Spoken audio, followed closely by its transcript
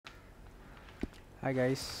Hi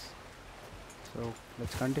guys, so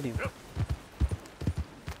let's continue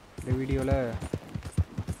the video la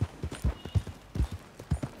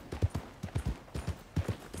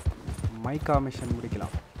Mica mission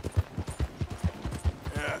mudikalam.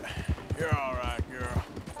 Yeah, you're all right, girl.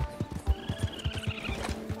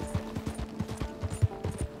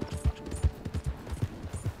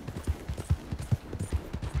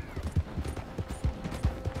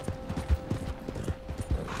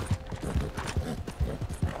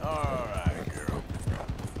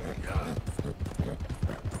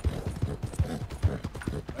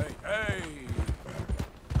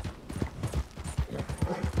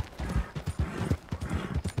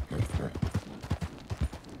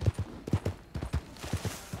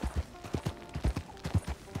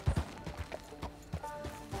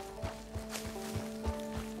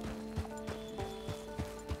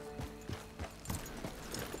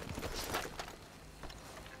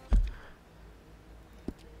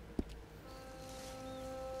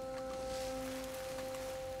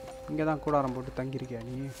 இங்க தான் கூடாரம் போட்டு தங்கி இருக்கியா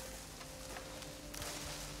நீ?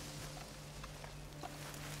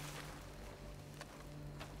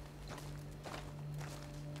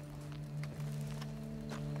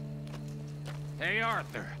 Hey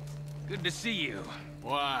Arthur, good to see you.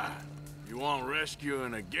 Why? You want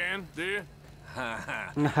rescuing again, dear?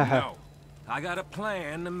 No, I got a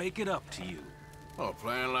plan to make it up to you. Oh,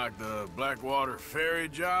 plan like the Blackwater ferry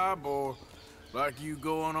job, or like you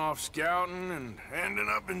going off scouting and ending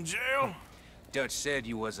up in jail? Dutch said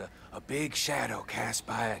you was a big shadow cast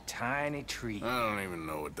by a tiny tree. I don't even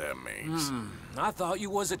know what that means. I thought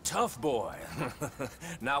you was a tough boy.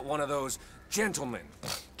 Not one of those gentlemen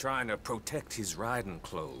trying to protect his riding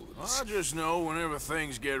clothes. I just know whenever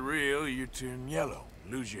things get real, you turn yellow,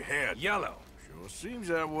 lose your head. Yellow? Sure seems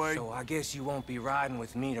that way. So I guess you won't be riding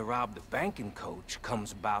with me to rob the banking coach comes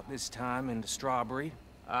about this time in the Strawberry.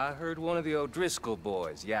 I heard one of the O'Driscoll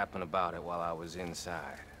boys yapping about it while I was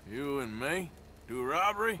inside. You and me? Do a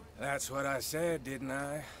robbery? That's what I said, didn't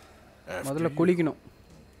I? முதல்ல குளிக்கணும்.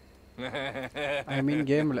 I mean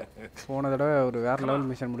கேம்ல போன தடவை ஒரு வேற level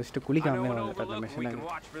mission முடிச்சிட்டு குளிக்காம வந்துட்ட அந்த மிஷனை.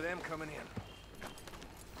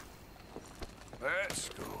 Let's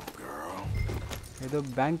go, girl. ஏதோ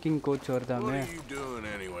banking coach வருதாமே. What are you doing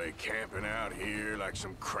anyway, camping out here like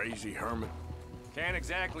some crazy hermit? Can't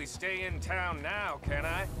exactly stay in town now, can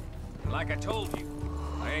I? Like I told you,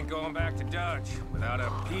 I ain't going back to Dutch without a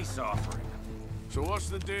peace offering. So what's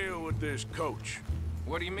the deal with this coach?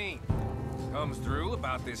 What do you mean? Comes through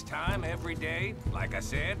about this time every day, like I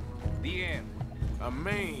said, the end. I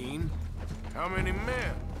mean, how many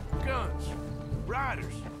men, guns,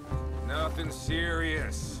 riders? Nothing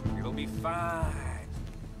serious. It'll be fine.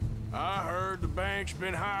 I heard the bank's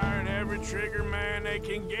been hiring every trigger man they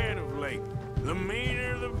can get of late. The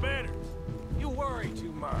meaner, the better. You worry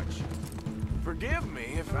too much. Forgive me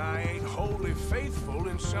if I ain't wholly faithful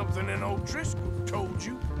in something an O'Driscoll told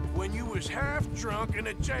you when you was half drunk in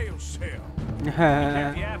a jail cell.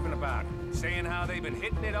 Kept yapping about it, saying how they've been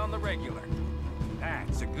hitting it on the regular.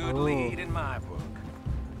 That's a good lead in my book.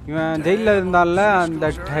 இவன் ஜெயில்ல இருந்தால அந்த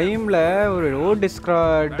டைம்ல ஒரு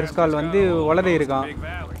டிஸ்கால் வந்து வளரே இருக்கான்.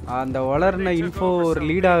 அந்த வளர்ன info ஒரு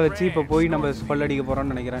லீடா வச்சு இப்ப போய் நம்ம கொள்ளடிக்க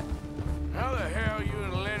போறோம்னு நினைக்கிறேன். How the hell you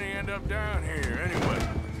and Linde end up down here anyway?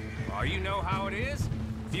 Oh, you know how it is?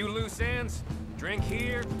 Few loose ends, drink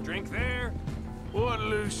here, drink there. What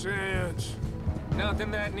loose ends?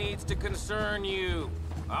 Nothing that needs to concern you.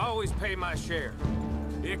 I always pay my share.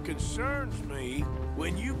 It concerns me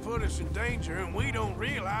when you put us in danger and we don't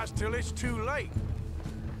realize till it's too late.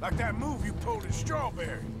 Like that move you pulled in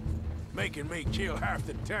Strawberry, making me kill half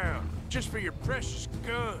the town just for your precious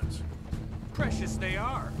guns. Precious they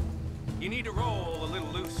are. You need to roll a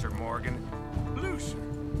little looser, Morgan. Looser?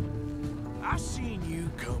 I've seen you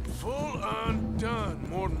come full undone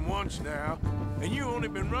more than once now, and you only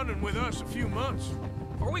been running with us a few months.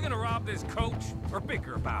 Are we gonna rob this coach or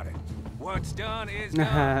bicker about it? What's done is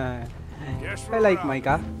done. Guess I like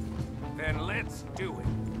Micah. Then let's do it.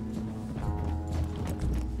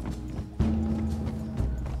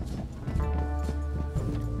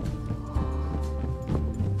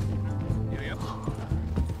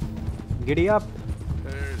 Giddy up.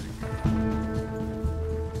 There's a girl.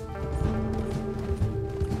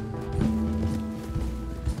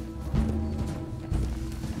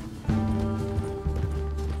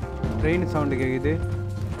 Train sound கேக்குது.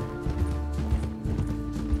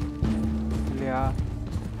 இல்லையா?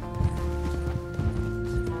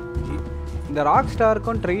 இந்த rock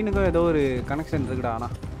ஸ்டாருக்கும் ட்ரெயினுக்கும் ஏதோ ஒரு connection இருக்குடா. ஆனா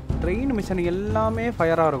train mission எல்லாமே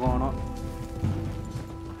ஃபயரா இருக்கும். ஆனா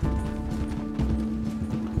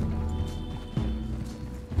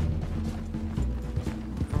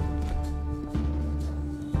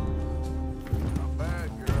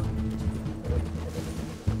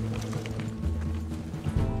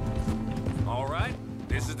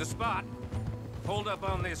spot. Hold up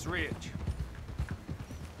on this ridge.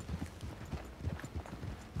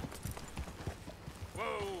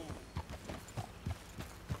 Whoa!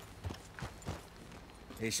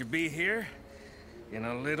 They should be here in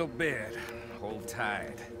a little bit. Hold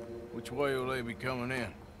tight. Which way will they be coming in?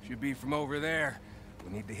 Should be from over there. We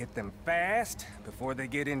need to hit them fast before they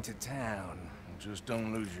get into town. Just don't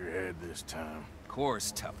lose your head this time. Of course,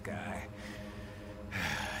 tough guy.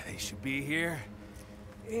 They should be here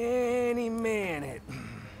any minute.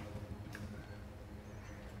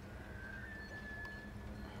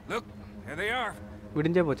 Look, there they are.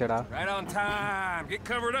 விடிஞ்சே போச்சடா. Right on time. Get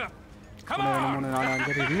covered up. Come 1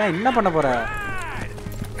 2 3 on. 4 5 என்ன பண்ண போற?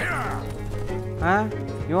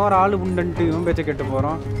 இவன் ஒரு ஆளு புண்டன்ட்டு இவன் பேச்ச கேட்டு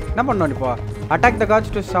போறோம். என்ன பண்ணோம் இப்போ? Attack the guards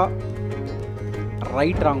to stop.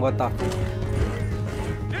 Right wrong வாத்தா.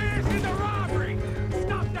 This is a robbery.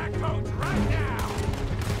 Stop that coach right now.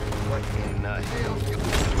 What in the hell?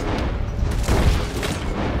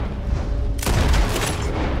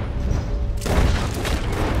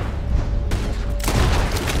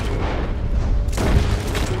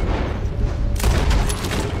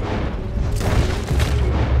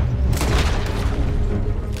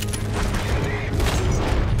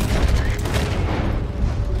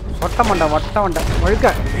 வட்ட மண்டை வழுக்க.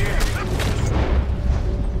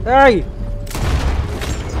 ஏய்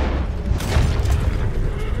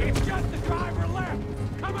It's just the driver left.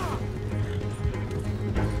 Come on.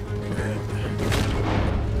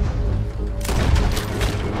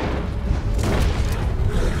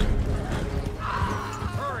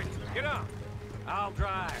 Hurry, get up. I'll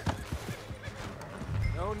drive.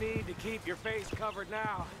 No need to keep your face covered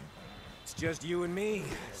now. It's just you and me,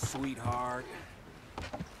 sweetheart.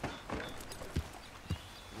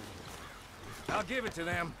 I'll give it to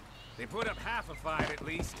them. They put up half a fight at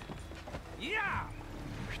least. Yeah!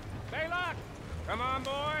 Baylock! Come on,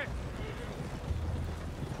 boy!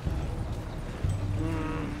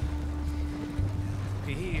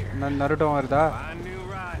 Here. Naruto வருதா? My new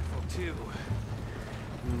rifle, too.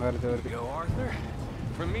 வருது. Go, Arthur.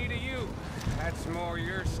 From me to you. That's more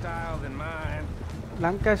your style than mine.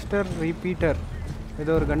 Lancaster repeater.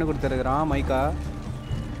 ஏதோ ஒரு கன்னு கொடுத்திருக்கான் மைக்கா.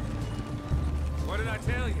 What did I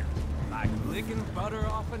tell you? Like licking butter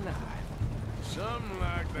off a knife. Something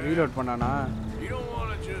like that. Reload பண்ணானா? You don't want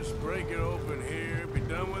to just break it open here, be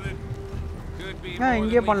done with it? Could be Yeah, more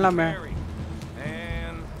இங்கே than we பண்ணலாமே. can carry.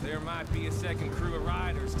 And there might be a second crew of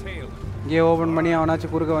riders tailing. இங்கே open பண்ணி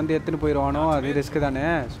அவனாச்சும் குறுக்க வந்து எடுத்துட்டு போயிடுவானோ அது risk தானே.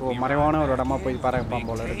 So மறைவான ஒரு இடமா போய் பறப்பான்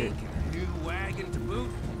போல இருக்கு. New wagon to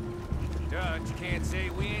boot. Dutch can't say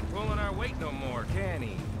we ain't pulling our weight no more, can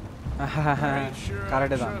he?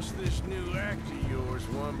 Correct தான். Trust this new act of yours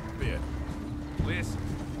one bit. Listen,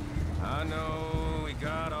 I know we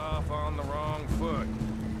got off on the wrong foot,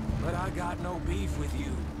 but I got no beef with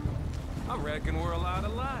you. I reckon we're a lot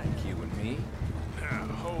alike, you and me. Now,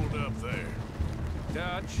 hold up there.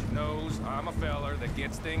 Dutch knows I'm a feller that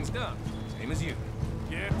gets things done, same as you.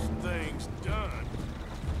 Gets things done.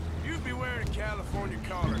 You'd be wearing a California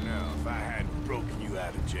collar now if I hadn't broken you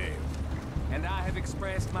out of jail. And I have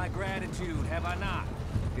expressed my gratitude, have I not?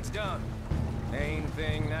 It's done. Main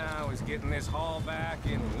thing now is getting this haul back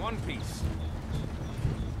in one piece.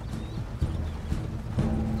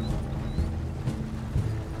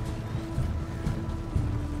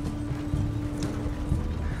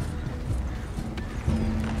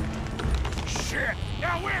 Shit!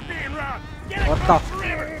 Now we're being robbed! Get What across the? the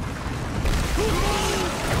river!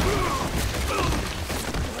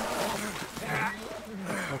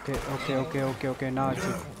 Okay என்ன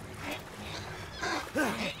ஆச்சு?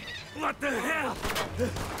 What the hell?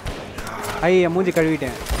 ஐயா மூஞ்சி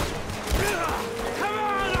கழுவிட்டேன். Come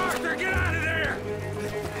on, Arthur, get out of there!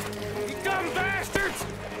 You dumb bastards!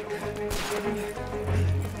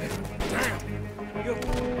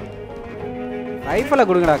 ரைஃபிளை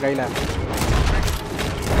கொடுங்கடா கையில.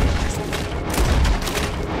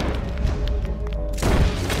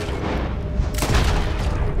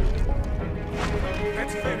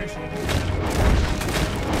 Let's finish.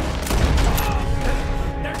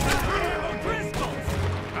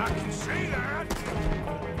 I can see that.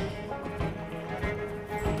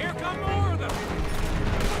 Here come more of them!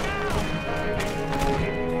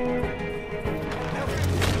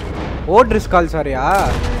 ஓட்ரிஸ் கால் சாரியா?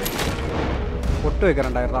 பொட்டு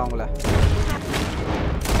வைக்கிறேன்டா இருடா அவங்கள.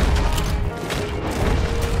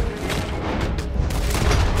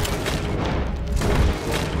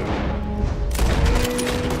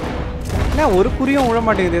 என்ன ஒரு குறியும் விழ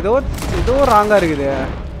மாட்டேங்குது. ஏதோ ராங்கா இருக்குது.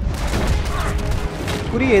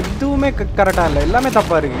 குறி எதுவுமே கரெக்டா இல்லை, எல்லாமே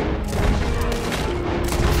தப்பா இருக்கு.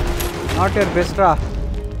 நாட் யுவர் பெஸ்டா.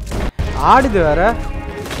 ஆடுது வேற.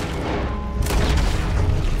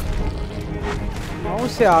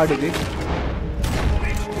 மவுஸே ஆடுது.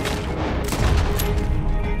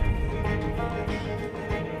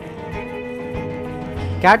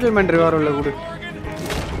 கேட்டில்மேன் ரிவார் உள்ள கூடு.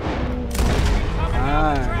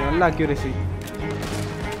 நல்ல அக்யூரசி.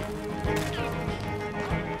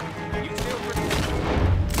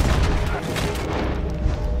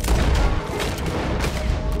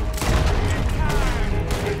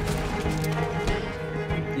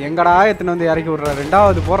 எங்கடா எத்தனை வந்து இறக்கி விட்றா?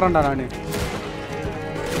 ரெண்டாவது போடுறேன்டா நான்.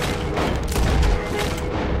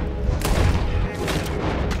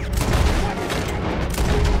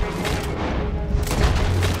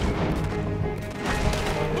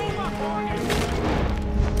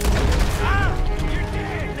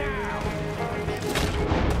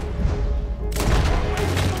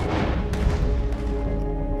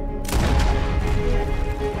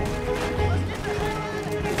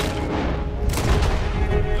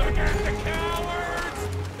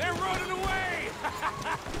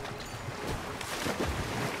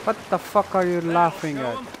 What the fuck are you laughing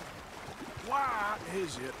at? Why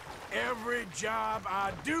is it every job I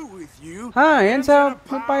do with you? Ends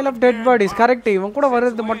up a pile of dead bodies. Correct. இவன் கூட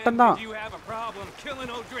வரது மட்டும் தான்.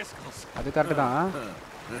 அது கரெக்ட் தான்.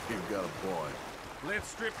 You've got a point. Let's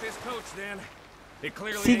strip this coach then. It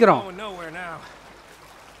clearly ain't going nowhere now.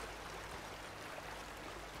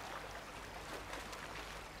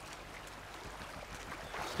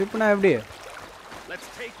 Stripna எப்படி? Let's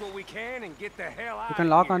take what we can and get the hell out. You can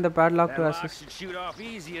lock on the padlock to assist. Should shoot off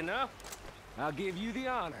easy enough. I'll give you the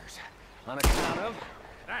honors. On account of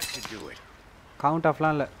that should do it. Count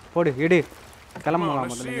offலாம் இல்ல. போடு எடு.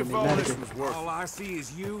 கிளம்பலாம் முதல்ல. All I see is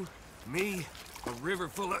you, me, a river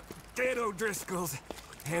full of dead O'Driscolls,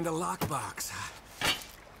 and a lockbox.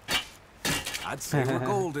 I'd say we're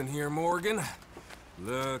golden here, Morgan.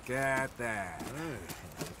 Look at that.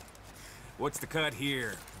 What's the cut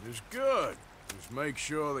here? It's good. Just make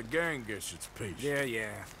sure the gang gets its piece.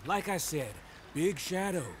 Yeah. Like I said, big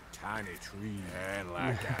shadow, tiny tree. And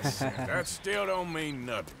like I said, that still don't mean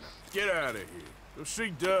nothing. Get out of here. Go see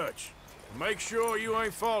Dutch. Make sure you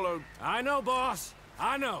ain't followed. I know, boss.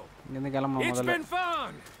 I know. It's been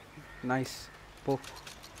fun. Nice. போ.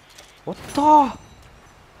 ஒத்தா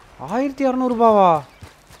 1600 ரூபாவா?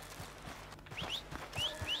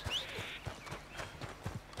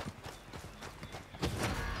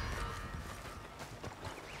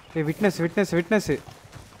 Hey, witness. All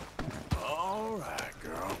right,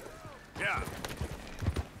 girl. Yeah.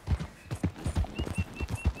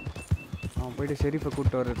 அவன் போயிட்டு ஷெரீஃபை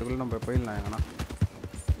கூப்பிட்டு வர்றதுக்குள்ள நம்ம போயிடலாம். எங்கன்னா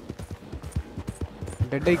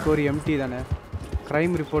dead ஐ கோரி empty தானே.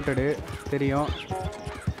 க்ரைம் ரிப்போர்ட்டடு தெரியும்.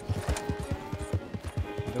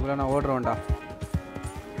 அதுக்குள்ள நான் ஓடுறேன்டா.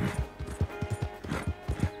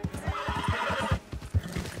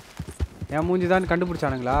 என் மூஞ்சி தான்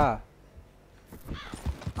கண்டுபிடிச்சானுங்களா?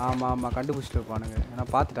 ஆமாம் கண்டுபிடிச்சிட்டு இருப்பானுங்க. ஏன்னா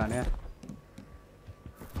பார்த்துட்டானே.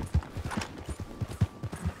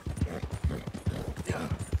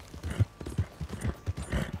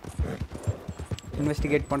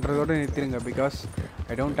 Investigate பண்ணுறதோடு நிறுத்திடுங்க. Because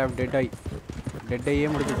I don't have dead I. Dead ஐயே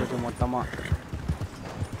முடிச்சு போச்சு மொத்தமாக.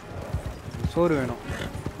 சோறு வேணும்.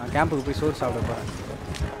 நான் கேம்புக்கு போய் சோறு சாப்பிட போகிறேன்.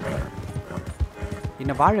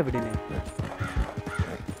 என்ன வாழ விடுனே.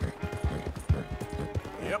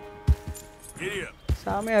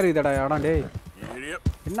 சாமையா இருக்குதடா இடம். டேய்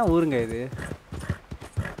என்ன ஊருங்க இது?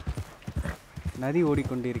 நதி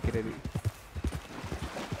ஓடிக்கொண்டிருக்கிறது.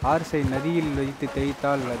 ஆர்ஸை நதியில் வைத்து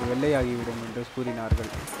தேய்த்தால் அது வெள்ளையாகிவிடும் என்று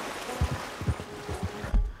கூறினார்கள்.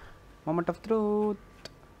 Moment of truth.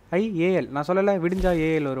 AL நான் சொல்லலை விடிஞ்சா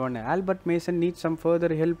AL வருவான்னு. Albert Mason need some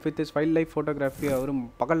further help with is wild life photography. அவரும்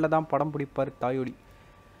பகலில் தான் படம் பிடிப்பார் தாயோடி.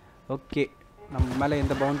 ஓகே, நம்ம மேலே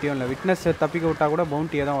எந்த பவுண்டியும் இல்லை. விட்னஸ் தப்பிக்க விட்டால் கூட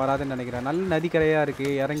பவுண்டியே தான் வராதுன்னு நினைக்கிறேன். நல்ல நதிக்கரையாக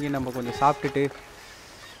இருக்குது. இறங்கி நம்ம கொஞ்சம் சாப்பிட்டுட்டு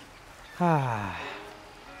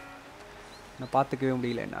நான் பார்த்துக்கவே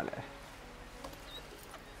முடியல என்னால்.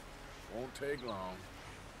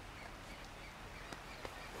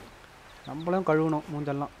 நம்மளும் கழுவணும்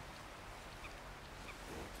மூஞ்செல்லாம்.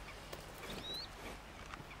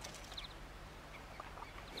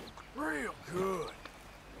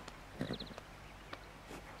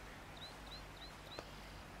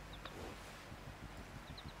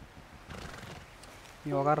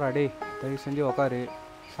 நீ உக்காடுறா டே, தயவு செஞ்சு உக்காரு,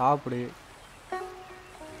 சாப்பிடு,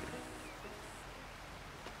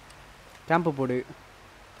 கேம்பு போடு,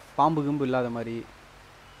 பாம்பு கிம்பு இல்லாத மாதிரி.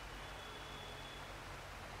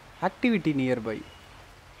 Activity nearby.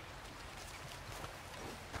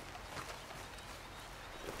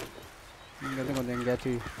 இங்கேருந்து கொஞ்சம்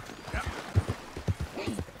எங்கேயாச்சும்,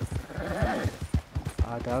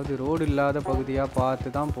 அதாவது ரோடு இல்லாத பகுதியாக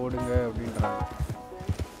பார்த்து தான் போடுங்க அப்படின்றாங்க.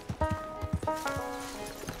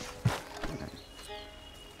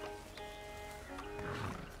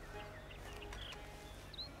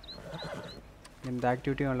 இந்த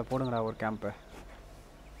ஆக்டிவிட்டியும் அதில் போடுங்கடா ஒரு கேம்ப்பு.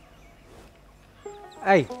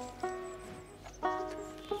 ஐய்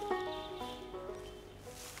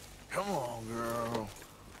Come on, girl.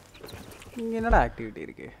 இங்கே என்னடா ஆக்டிவிட்டி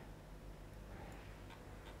இருக்கு?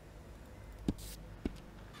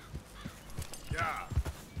 Yeah.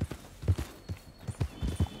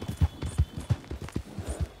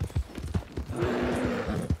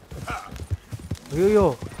 ஐயோ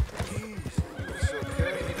It's okay.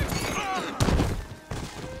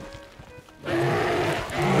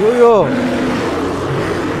 ஐயோ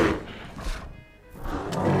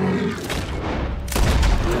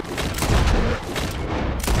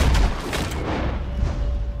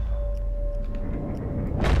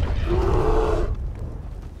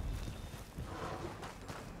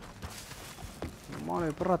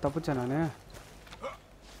எப்படா தப்பிச்சேன் நான்?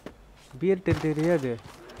 பியர் தெரியாது.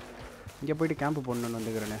 இங்கே போயிட்டு கேம்ப் போடணுன்னு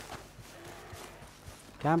வந்துக்கிறேனே.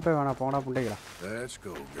 கேம்பே வேணாம் போனா புண்டைகளா. Let's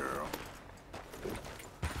go, girl.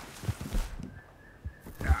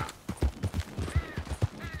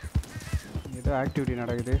 ஏதோ ஆக்டிவிட்டி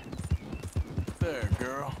நடக்குது. There,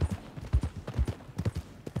 girl.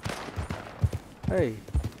 ஏய்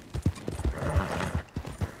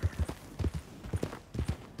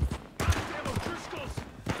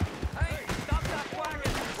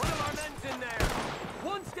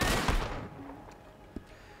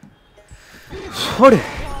ஓடு.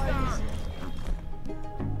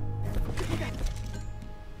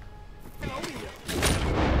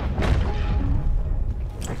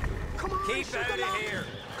 Keep out of here.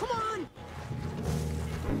 Come on.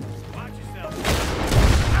 Watch yourself.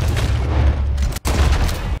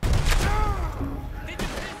 Did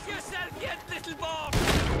you piss yourself yet, little Bob?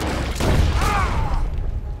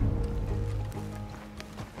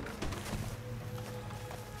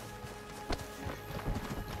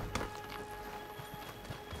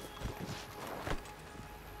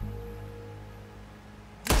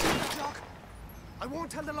 I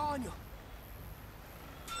won't tell the law on you.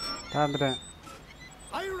 தாந்துட்டேன்.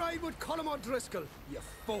 I ride with Colm O'Driscoll, you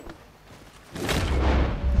fool.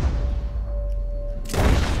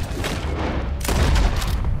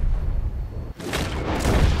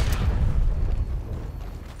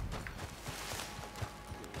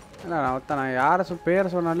 இல்லை நான் யாரை பேரை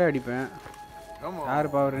சொன்னாலே அடிப்பேன். Come on.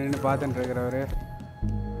 யாருப்பா அவர் நின்று பார்த்துட்டு இருக்கிறவர்?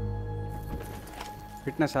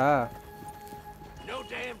 ஃபிட்னஸா? No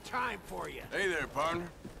damn time for you. Hey there, partner.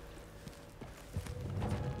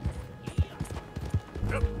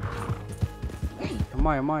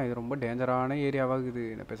 அம்மா இது ரொம்ப டேஞ்சரான ஏரியாவாகுது.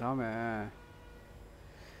 என்ன பேசாமல்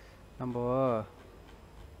நம்ம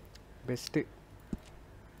பெஸ்ட்டு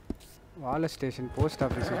வால ஸ்டேஷன் போஸ்ட்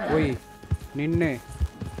ஆஃபீஸுக்கு போய் நின்று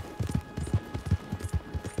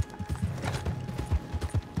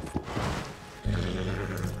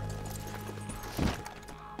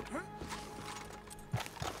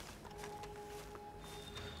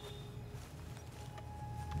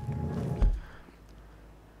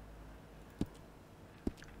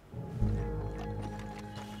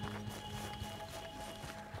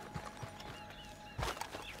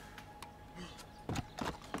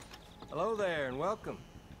Hello there and welcome.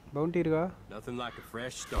 Bounty இருக்கா? Nothing like a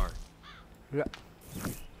fresh start. இல்லை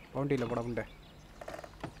பவுண்டியில் போட முண்டை.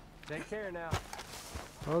 Take care now.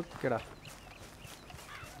 ஓகேடா.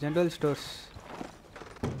 General stores.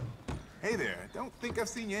 Hey there, don't think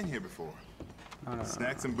I've seen you in here before. No.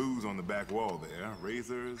 Snacks and booze on the back wall there.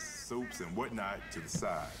 Razors, soaps, and whatnot to the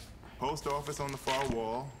side. Post office on the far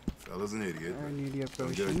wall. Fella's an idiot. I need your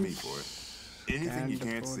Don't judge me for it. Anything you And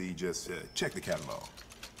can't see, just check the catalog.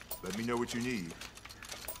 Let me know what you need.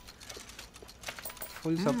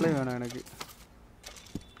 Full supply வேணும் எனக்கு.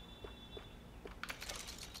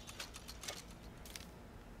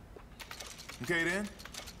 Okay then.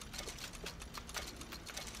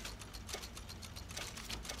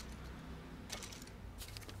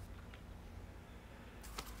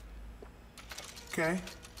 Okay.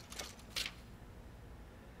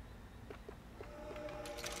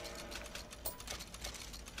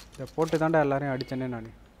 இதை போட்டு தாண்டா எல்லாரையும் அடித்தேனே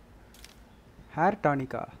நான். Hair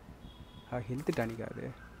டானிக்கா? Health டானிக்கா? அது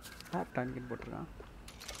hair டானிக்னு போட்டிருக்கான்.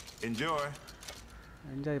 Enjoy.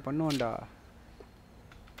 Enjoy பண்ணுவோண்டா.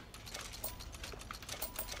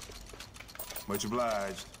 Much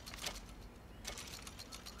obliged.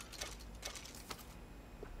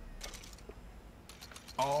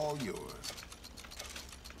 All yours.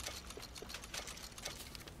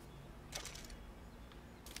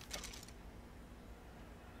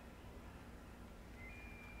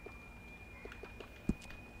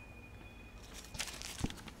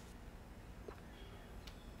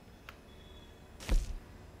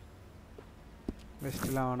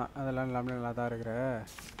 வெஸ்ட்லாம் வேணாம், அதெல்லாம் எல்லாமே நல்லா தான் இருக்கிற.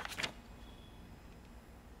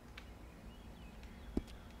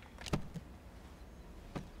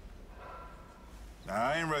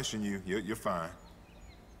 I ain't rushing you. You're fine.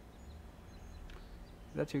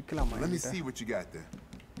 ஏதாச்சும் விற்கலாமா? Let me see what you got there.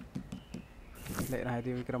 இல்லை, நான்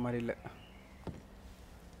எதையும் விற்கிற மாதிரி இல்லை.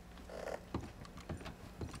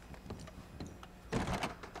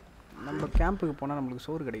 நம்ம கேம்புக்கு போனால் நம்மளுக்கு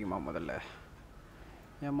சோறு கிடைக்குமா முதல்ல?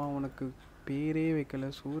 ஏம்மா உனக்கு பேரே வைக்கல,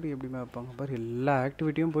 சோறு எப்படிமா வைப்பாங்க பாரு. எல்லா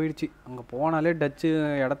ஆக்டிவிட்டியும் போயிடுச்சு. அங்கே போனாலே டச்சு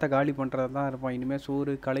இடத்த காலி பண்ணுறது தான் இருப்பான். இனிமேல்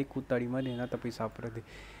சோறு களை கூத்தாடி மாதிரி என்னத்தை போய் சாப்பிட்றது?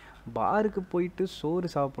 பாருக்கு போயிட்டு சோறு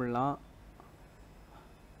சாப்பிட்லாம்,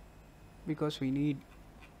 பிகாஸ் வி நீட்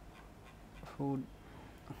ஃபுட்.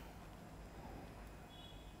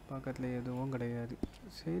 பக்கத்தில் எதுவும் கிடையாது.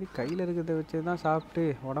 சரி, கையில் இருக்கிறத வச்சு தான் சாப்பிட்டு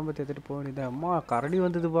உடம்பை தேத்துட்டு போக வேண்டியது. அம்மா கரடி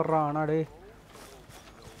வந்தது போடுறான். ஆனாடே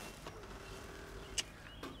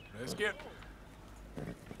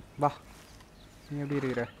வா, நீ எப்படி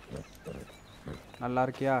இருக்கிற? நல்லா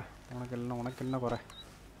இருக்கியா? உனக்கு என்ன குறை?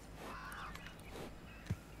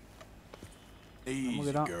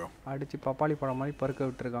 நமக்கு தான் அடித்து பப்பாளி பழம் மாதிரி பருக்க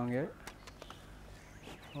விட்டுருக்காங்க.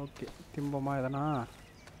 ஓகே, திம்பமா எதனா?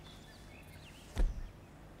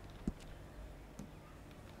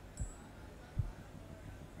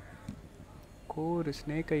 கோரு,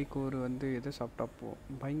 ஸ்னேக் ஐ கோரு வந்து எதை சாப்பிட்டா போ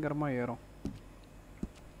பயங்கரமாக ஏறும்.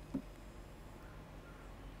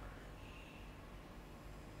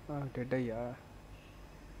 டெட் ஐயா,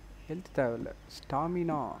 ஹெல்த் தேவையில்ல.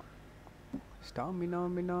 ஸ்டாமினா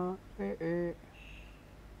மினா ஏ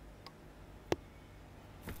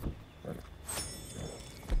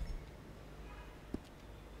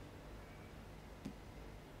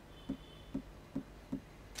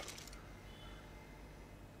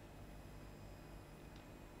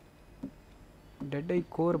டெட் ஐ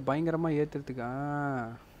கோர் பயங்கரமாக ஏற்றுறதுக்கு.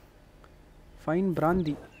 ஃபைன்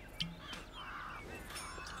பிராந்தி.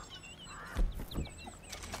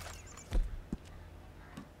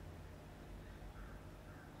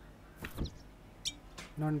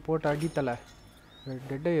 நான் போட்டு அடித்தலை,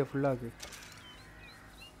 டெட் ஐயை ஃபுல்லாகு.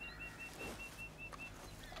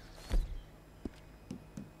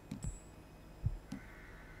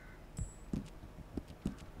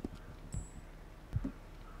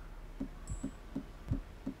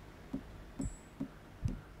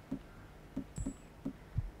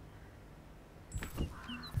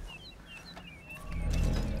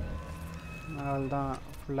 அதுதான்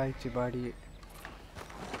ஃபுல்லாகிடுச்சு பாடி.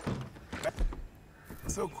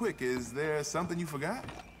 So quick, is there something you forgot?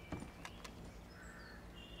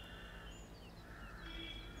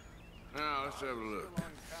 Now, let's have a look.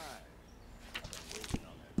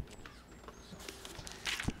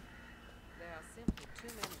 There are simply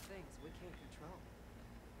too many things we can't control.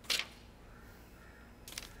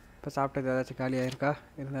 இப்போ சாப்பிட்டது ஏதாச்சும் காலியாக இருக்கா?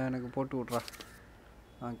 இருந்தால் எனக்கு போட்டு விட்றா.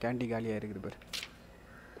 கேண்டி காலியாக இருக்குது பாரு.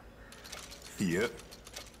 Yep.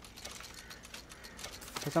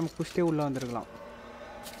 பேசாமல் குஷ்டே உள்ளே வந்துருக்கலாம்.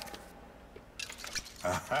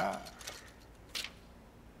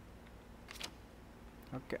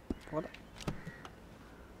 Okay, what?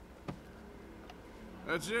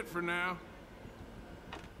 That's it for now.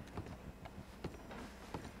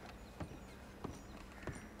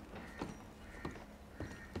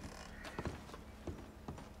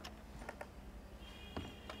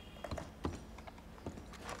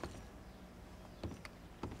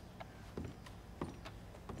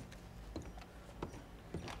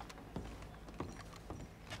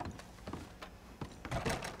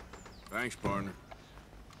 Thanks, partner.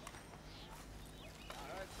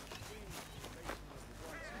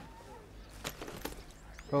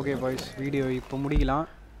 Okay boys, video இப்போ முடிக்கலாம்.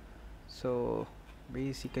 So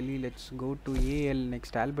basically let's go to AL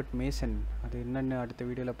next Albert Mason. அது என்னென்னு அடுத்த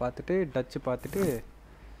வீடியோவில் பார்த்துட்டு டச்சு பார்த்துட்டு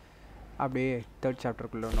அப்படியே third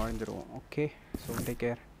சாப்டருக்குள்ளே நுழைஞ்சிருவோம். Okay, so take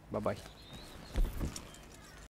care, bye bye.